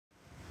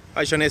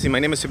Hi Shanesi, my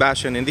name is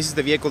Sebastian and this is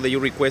the vehicle that you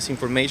request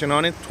information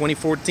on it.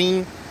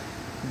 2014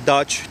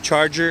 Dodge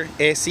Charger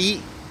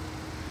SE.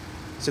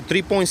 It's a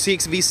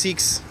 3.6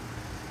 V6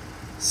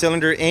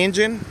 cylinder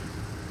engine.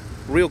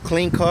 Real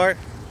clean car.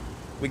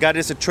 We got it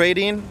as a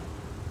trade-in,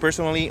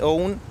 personally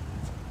owned.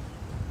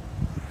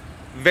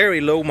 Very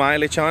low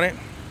mileage on it.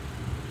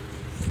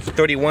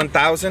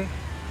 31,000.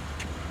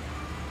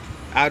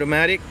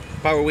 Automatic,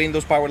 power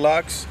windows, power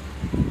locks.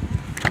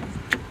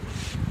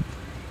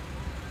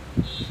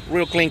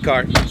 Real clean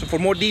car. So for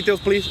more details,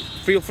 please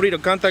feel free to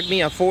contact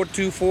me at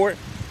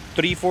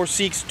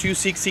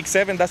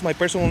 424-346-2667. That's my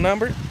personal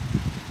number.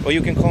 Or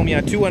you can call me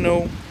at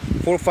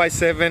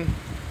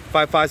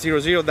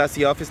 210-457-5500. That's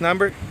the office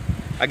number.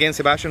 Again,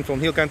 Sebastian from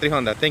Hill Country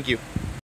Honda. Thank you.